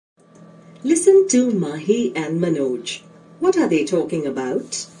Listen to Mahi and Manoj. What are they talking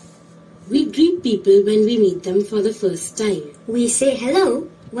about? We greet people when we meet them for the first time. We say hello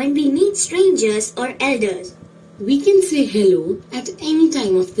when we meet strangers or elders. We can say hello at any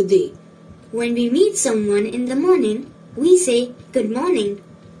time of the day. When we meet someone in the morning, we say good morning.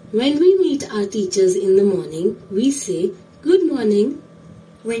 When we meet our teachers in the morning, we say good morning.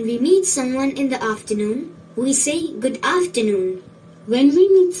 When we meet someone in the afternoon, we say good afternoon. When we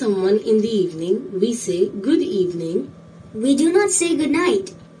meet someone in the evening, we say good evening. We do not say good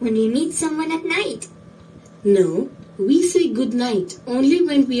night when we meet someone at night. No, we say good night only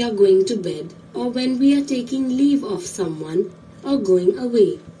when we are going to bed or when we are taking leave of someone or going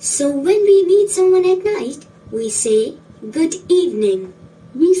away. So when we meet someone at night, we say good evening.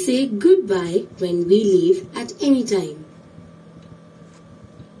 We say goodbye when we leave at any time.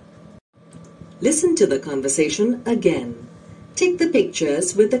 Listen to the conversation again. Take the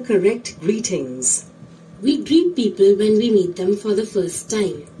pictures with the correct greetings. We greet people when we meet them for the first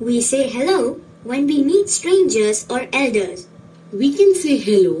time. We say hello when we meet strangers or elders. We can say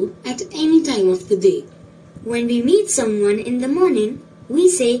hello at any time of the day. When we meet someone in the morning, we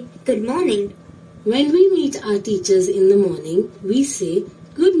say good morning. When we meet our teachers in the morning, we say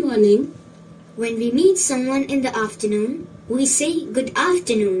good morning. When we meet someone in the afternoon, we say good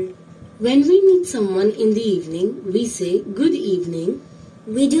afternoon. When we meet someone in the evening, we say good evening.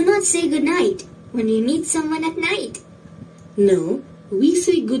 We do not say good night when we meet someone at night. No, we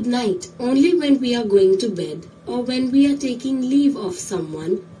say good night only when we are going to bed or when we are taking leave of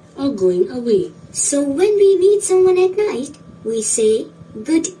someone or going away. So when we meet someone at night, we say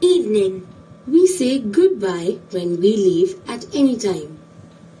good evening. We say goodbye when we leave at any time.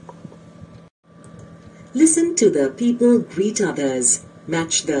 Listen to the people greet others.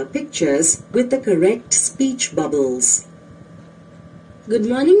 Match the pictures with the correct speech bubbles. Good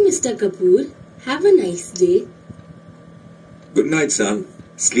morning, Mr. Kapoor. Have a nice day. Good night, son.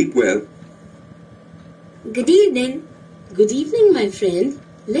 Sleep well. Good evening. Good evening, my friend.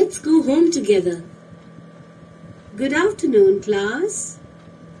 Let's go home together. Good afternoon, class.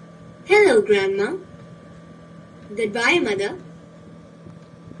 Hello, Grandma. Goodbye, Mother.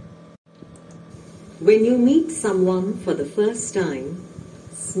 When you meet someone for the first time,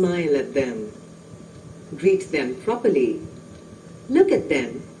 smile at them. Greet them properly. Look at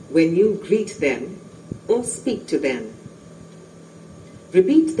them when you greet them or speak to them.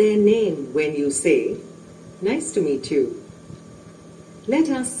 Repeat their name when you say, "Nice to meet you." Let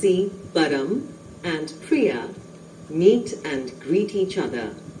us see Param and Priya meet and greet each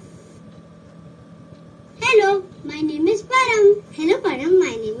other. Hello, my name is Param. Hello, Param.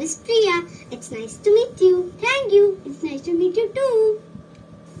 My name is Priya. It's nice to meet you. Thank you. It's nice to meet you too.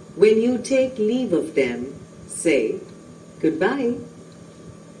 When you take leave of them, say goodbye.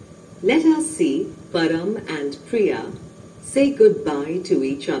 Let us see Param and Priya say goodbye to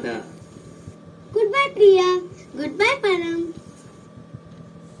each other. Goodbye, Priya. Goodbye, Param.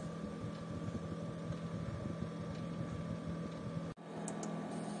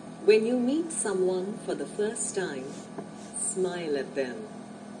 When you meet someone for the first time, smile at them.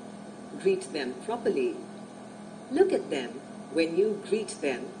 Greet them properly. Look at them when you greet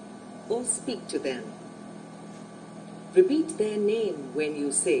them or speak to them. Repeat their name when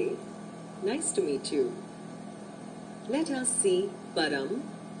you say, "Nice to meet you." Let us see Param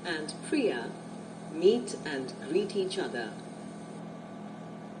and Priya meet and greet each other.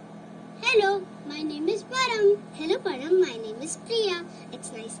 Hello, my name is Param. Hello, Param. My name is Priya.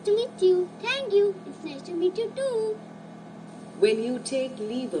 It's nice to meet you. Thank you. It's nice to meet you too. When you take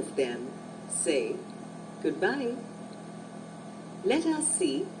leave of them, say goodbye. Let us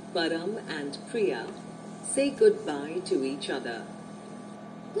see Param and Priya say goodbye to each other.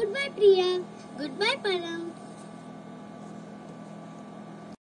 Goodbye, Priya. Goodbye, Param.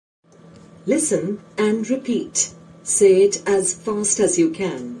 Listen and repeat. Say it as fast as you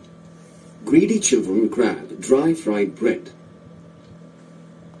can. Greedy children grab dry fried bread.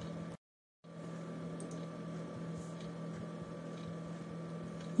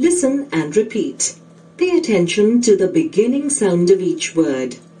 Listen and repeat. Pay attention to the beginning sound of each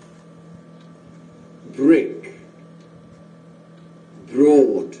word. Brick,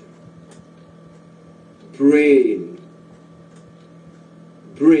 broad, brain,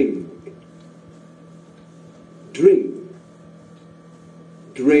 bring, drink,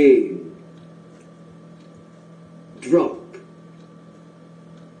 drain, drop,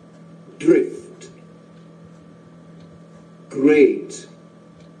 drift, great,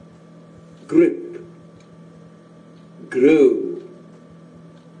 grip, grow,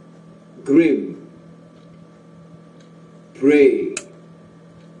 grim, pray,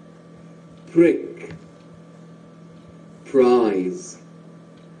 prick, prize,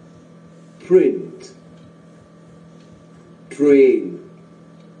 print, train,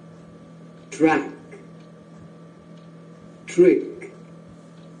 track, trick,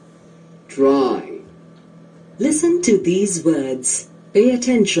 try. Listen to these words. Pay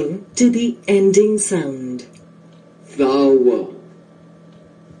attention to the ending sound. Flower,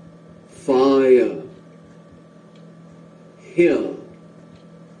 fire, here,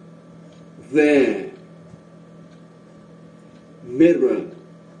 there, mirror,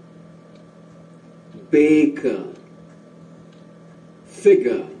 baker,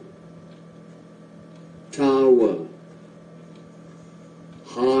 figure, tower,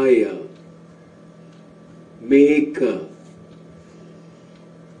 higher, maker,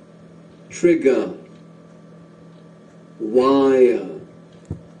 trigger, wire.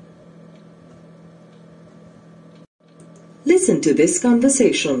 Listen to this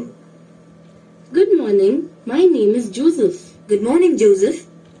conversation. Good morning. My name is Joseph. Good morning, Joseph.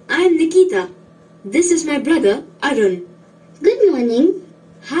 I am Nikita. This is my brother, Arun. Good morning.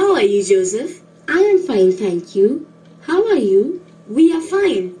 How are you, Joseph? I am fine, thank you. How are you? We are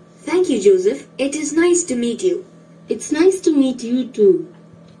fine. Thank you, Joseph. It is nice to meet you. It's nice to meet you too.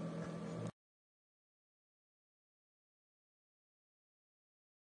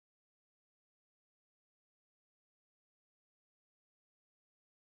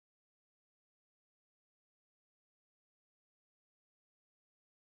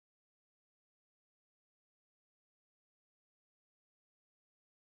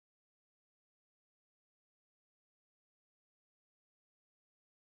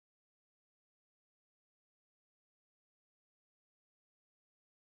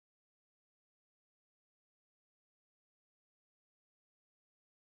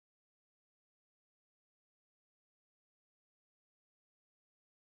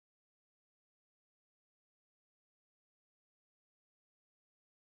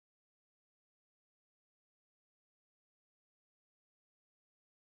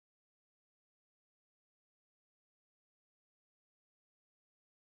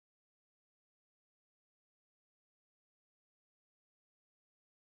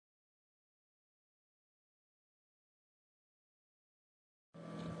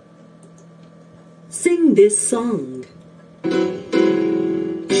 Sing this song.